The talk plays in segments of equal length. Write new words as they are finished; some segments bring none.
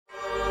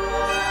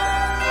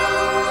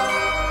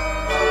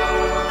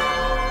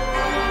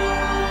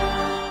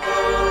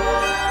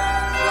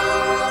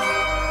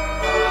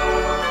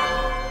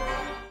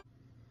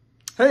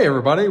Hey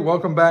everybody,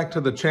 welcome back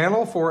to the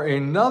channel for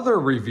another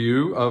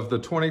review of the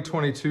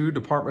 2022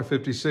 Department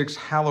 56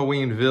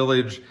 Halloween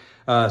Village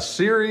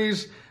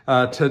series.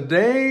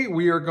 Today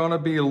we are going to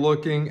be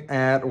looking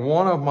at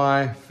one of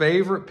my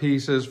favorite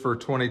pieces for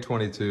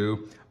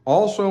 2022,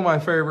 also my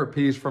favorite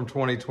piece from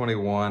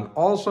 2021,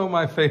 also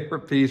my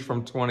favorite piece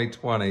from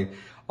 2020,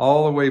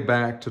 all the way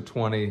back to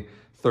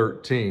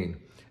 2013.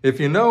 If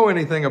you know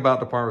anything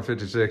about Department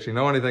 56, you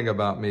know anything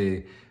about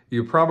me,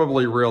 you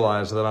probably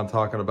realize that I'm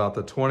talking about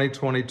the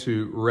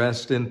 2022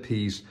 Rest in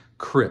Peace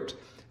Crypt.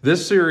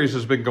 This series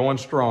has been going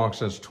strong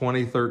since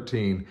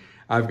 2013.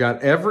 I've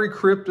got every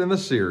Crypt in the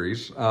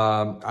series.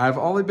 I've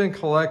only been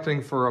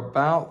collecting for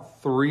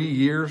about 3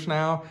 years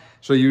now.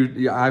 So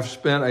I've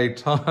spent a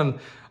ton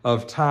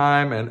of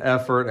time and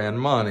effort and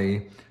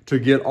money to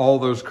get all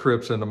those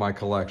Crypts into my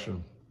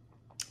collection.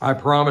 I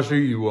promise you,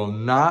 you will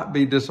not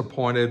be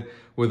disappointed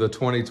with a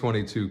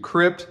 2022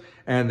 Crypt,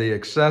 and the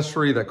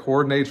accessory that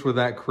coordinates with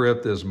that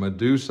Crypt is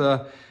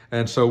Medusa.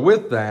 And so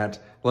with that,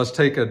 let's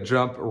take a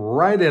jump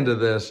right into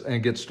this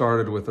and get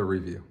started with a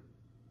review.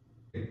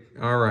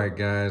 All right,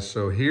 guys,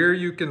 so here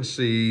you can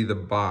see the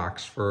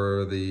box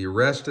for the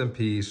Rest in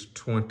Peace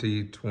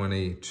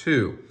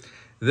 2022.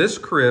 This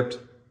Crypt,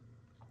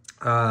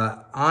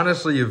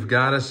 honestly, you've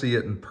got to see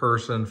it in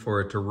person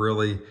for it to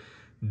really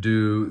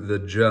do the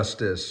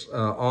justice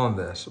on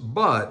this.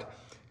 But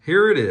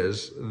here it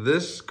is.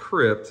 This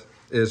Crypt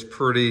is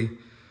pretty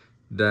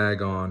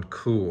daggone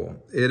cool.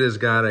 It has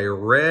got a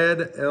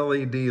red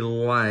LED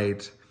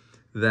light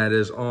that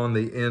is on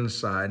the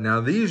inside.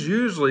 Now, these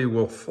usually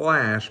will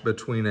flash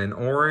between an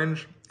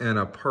orange and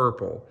a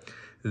purple.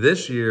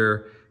 This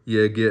year,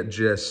 you get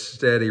just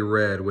steady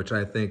red, which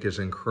I think is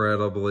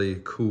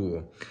incredibly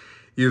cool.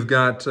 You've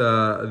got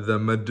the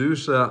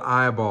Medusa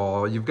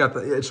eyeball. You've got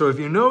so if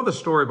you know the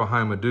story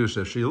behind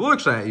Medusa, if she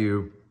looks at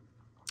you,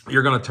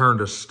 you're going to turn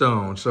to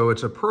stone. So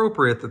it's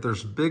appropriate that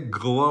there's a big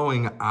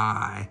glowing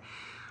eye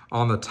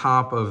on the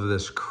top of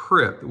this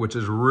Crypt, which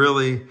is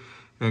really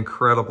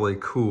incredibly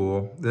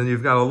cool. Then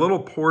you've got a little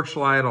porch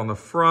light on the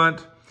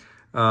front,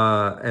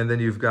 and then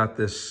you've got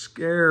this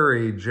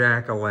scary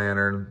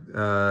jack-o'-lantern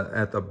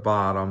at the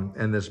bottom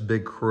and this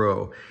big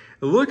crow.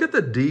 Look at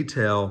the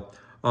detail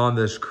on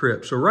this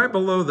Crypt. So right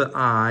below the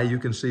eye, you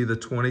can see the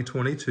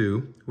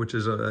 2022, which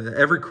is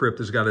every Crypt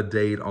has got a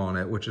date on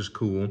it, which is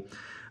cool.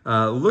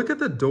 Look at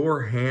the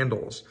door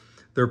handles.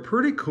 They're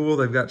pretty cool.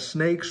 They've got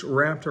snakes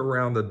wrapped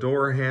around the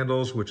door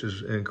handles, which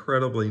is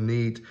incredibly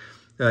neat.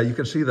 You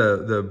can see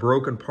the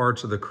broken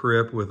parts of the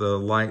Crypt with the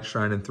light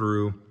shining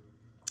through.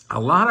 A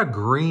lot of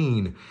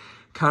green,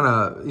 kind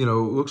of,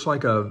 looks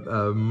like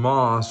a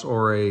moss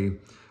or a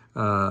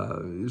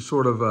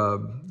sort of a,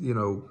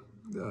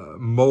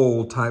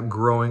 mold type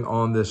growing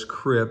on this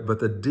Crypt. But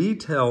the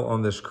detail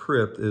on this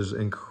Crypt is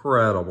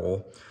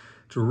incredible.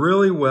 It's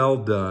really well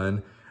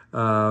done.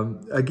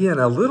 Again,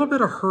 a little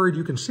bit of hurry.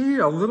 You can see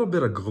a little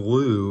bit of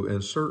glue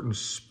in certain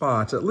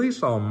spots, at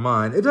least on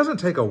mine. It doesn't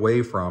take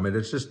away from it.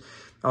 It's just,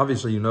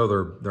 obviously,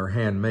 they're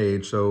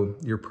handmade, so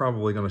you're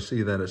probably going to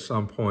see that at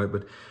some point,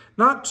 but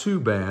not too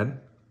bad.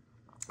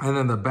 And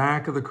then the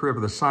back of the Crypt,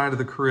 or the side of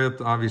the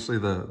Crypt, obviously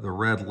the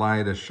red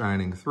light is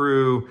shining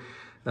through.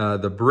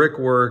 The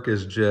brickwork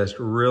is just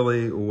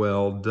really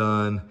well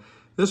done.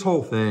 This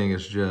whole thing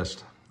is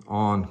just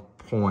on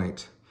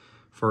point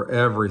for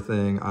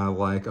everything I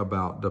like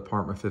about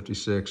Department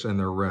 56 and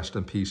their Rest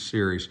in Peace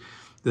series.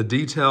 The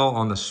detail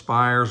on the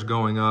spires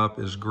going up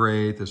is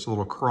great. This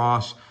little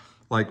cross,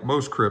 like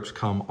most Crypts,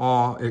 comes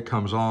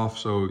off,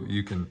 so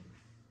you can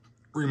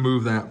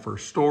remove that for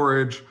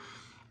storage.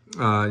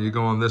 You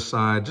go on this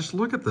side, just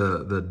look at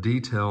the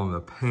detail and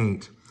the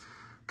paint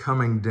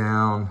coming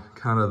down,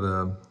 kind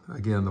of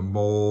again, the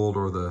mold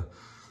or the,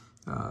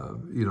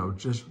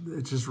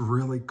 it's just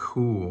really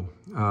cool,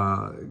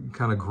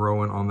 kind of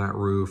growing on that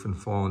roof and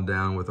falling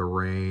down with the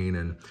rain.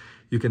 And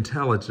you can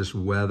tell it's just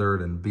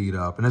weathered and beat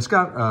up. And it's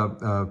got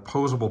a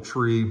posable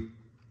tree,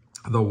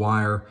 the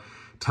wire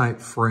type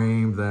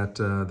frame that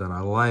I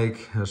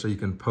like. So you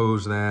can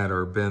pose that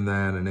or bend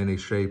that in any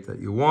shape that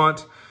you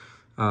want.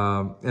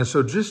 And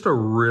so just a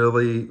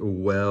really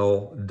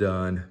well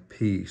done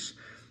piece.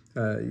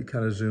 You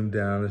kind of zoom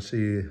down and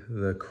see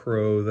the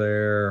crow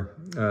there.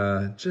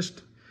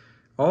 Just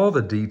all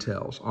the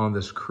details on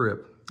this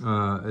Crypt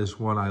is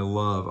what I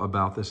love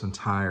about this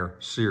entire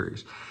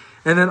series.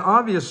 And then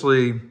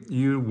obviously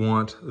you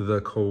want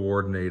the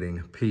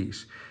coordinating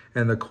piece.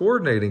 And the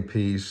coordinating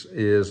piece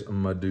is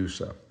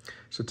Medusa.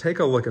 So take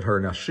a look at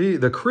her. Now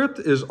the Crypt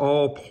is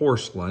all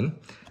porcelain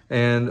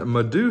and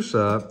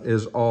Medusa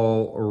is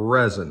all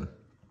resin.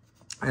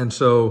 And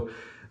so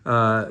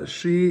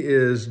she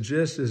is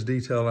just as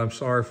detailed. I'm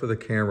sorry for the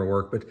camera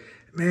work, but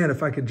man,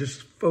 if I could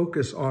just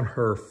focus on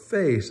her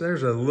face,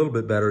 there's a little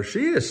bit better.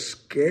 She is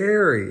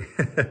scary,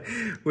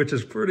 which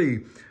is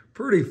pretty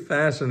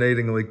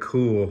fascinatingly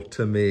cool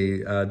to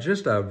me.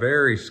 Just a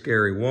very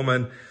scary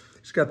woman.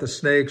 She's got the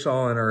snakes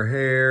all in her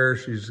hair.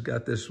 She's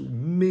got this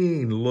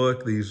mean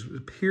look, these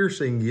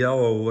piercing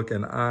yellow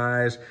looking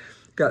eyes.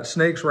 got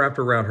snakes wrapped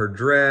around her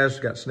dress,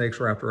 got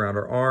snakes wrapped around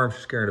her arm.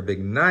 She's carrying a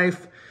big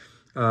knife.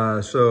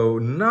 So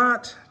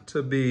not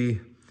to be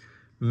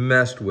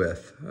messed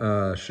with.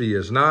 She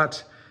is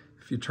not.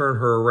 If you turn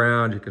her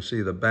around, you can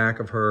see the back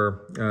of her.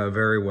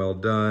 Very well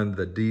done.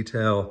 The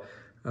detail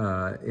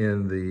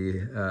in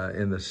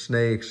the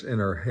snakes in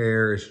her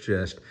hair is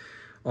just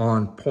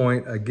on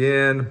point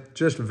again.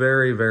 Just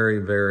very, very,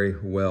 very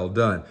well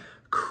done.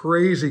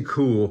 Crazy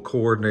cool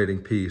coordinating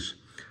piece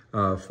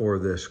for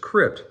this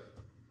crypt.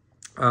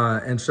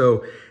 And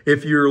so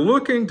if you're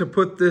looking to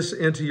put this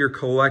into your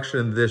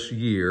collection this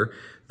year,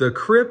 the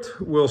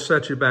crypt will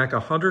set you back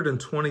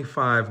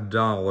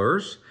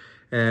 $125,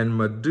 and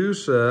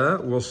Medusa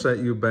will set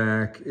you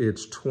back,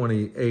 it's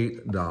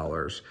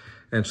 $28.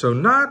 And so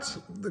not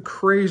the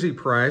crazy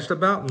priced,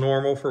 about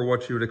normal for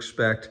what you would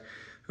expect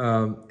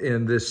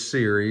in this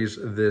series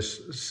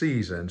this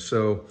season.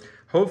 So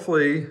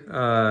hopefully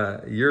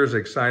you're as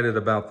excited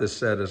about this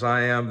set as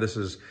I am. This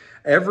is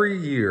every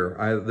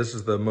year, this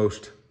is the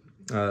most,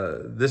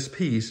 this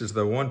piece is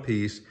the one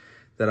piece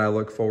that I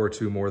look forward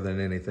to more than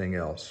anything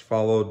else,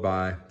 followed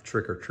by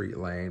Trick or Treat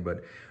Lane.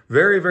 But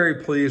very, very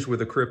pleased with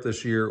the crypt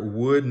this year.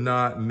 Would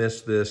not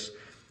miss this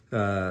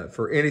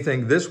for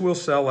anything. This will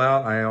sell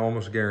out, I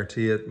almost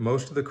guarantee it.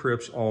 Most of the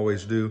crypts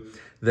always do.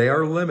 They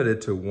are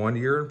limited to 1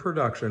 year in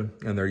production,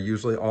 and they're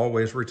usually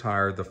always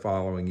retired the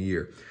following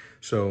year.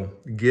 So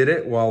get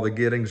it while the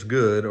getting's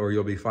good, or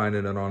you'll be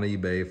finding it on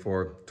eBay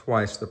for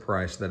twice the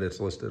price that it's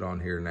listed on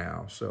here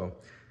now. So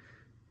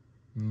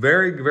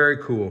very, very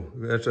cool.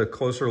 That's a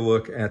closer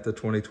look at the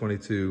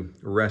 2022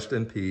 Rest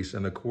in Peace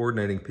and the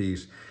coordinating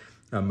piece,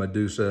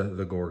 Medusa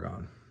the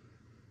Gorgon.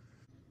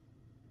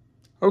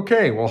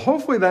 Okay, well,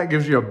 hopefully that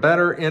gives you a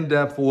better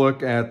in-depth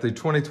look at the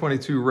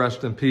 2022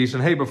 Rest in Peace.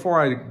 And hey, before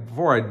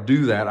I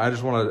do that, I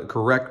just want to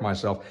correct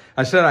myself.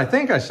 I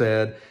think I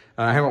said,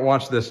 I haven't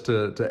watched this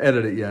to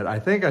edit it yet. I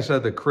think I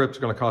said the crypt's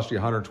going to cost you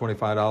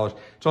 $125.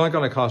 It's only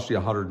going to cost you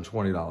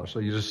 $120. So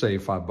you just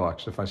save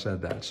 $5 if I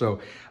said that. So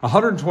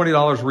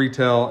 $120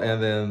 retail,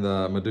 and then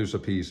the Medusa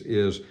piece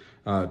is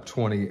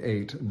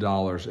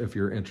 $28 if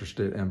you're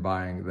interested in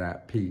buying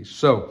that piece.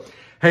 So,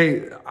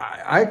 hey,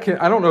 I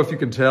don't know if you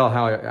can tell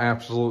how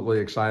absolutely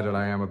excited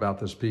I am about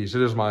this piece.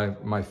 It is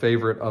my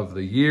favorite of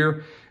the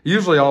year.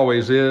 Usually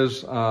always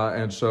is,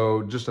 and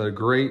so just a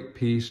great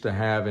piece to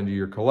have into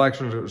your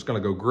collection. It's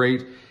going to go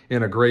great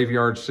in a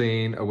graveyard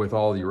scene with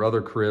all your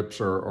other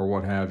crypts or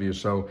what have you.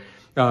 So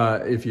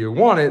if you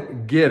want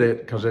it, get it,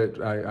 because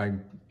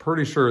I'm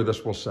pretty sure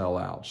this will sell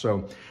out.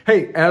 So,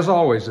 hey, as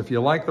always, if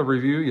you like the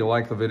review, you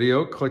like the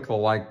video, click the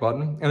like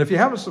button. And if you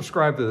haven't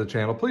subscribed to the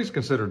channel, please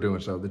consider doing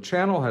so. The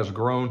channel has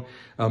grown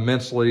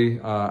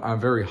immensely. I'm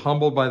very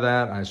humbled by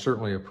that. I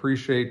certainly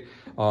appreciate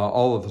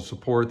all of the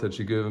support that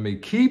you've given me.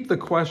 Keep the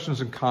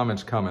questions and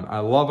comments coming. I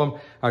love them.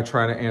 I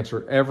try to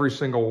answer every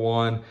single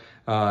one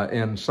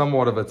in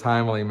somewhat of a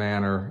timely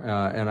manner,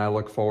 and I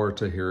look forward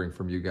to hearing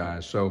from you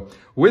guys. So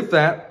with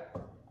that,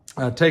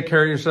 take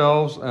care of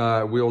yourselves.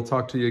 We'll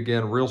talk to you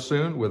again real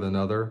soon with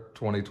another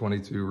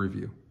 2022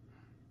 review.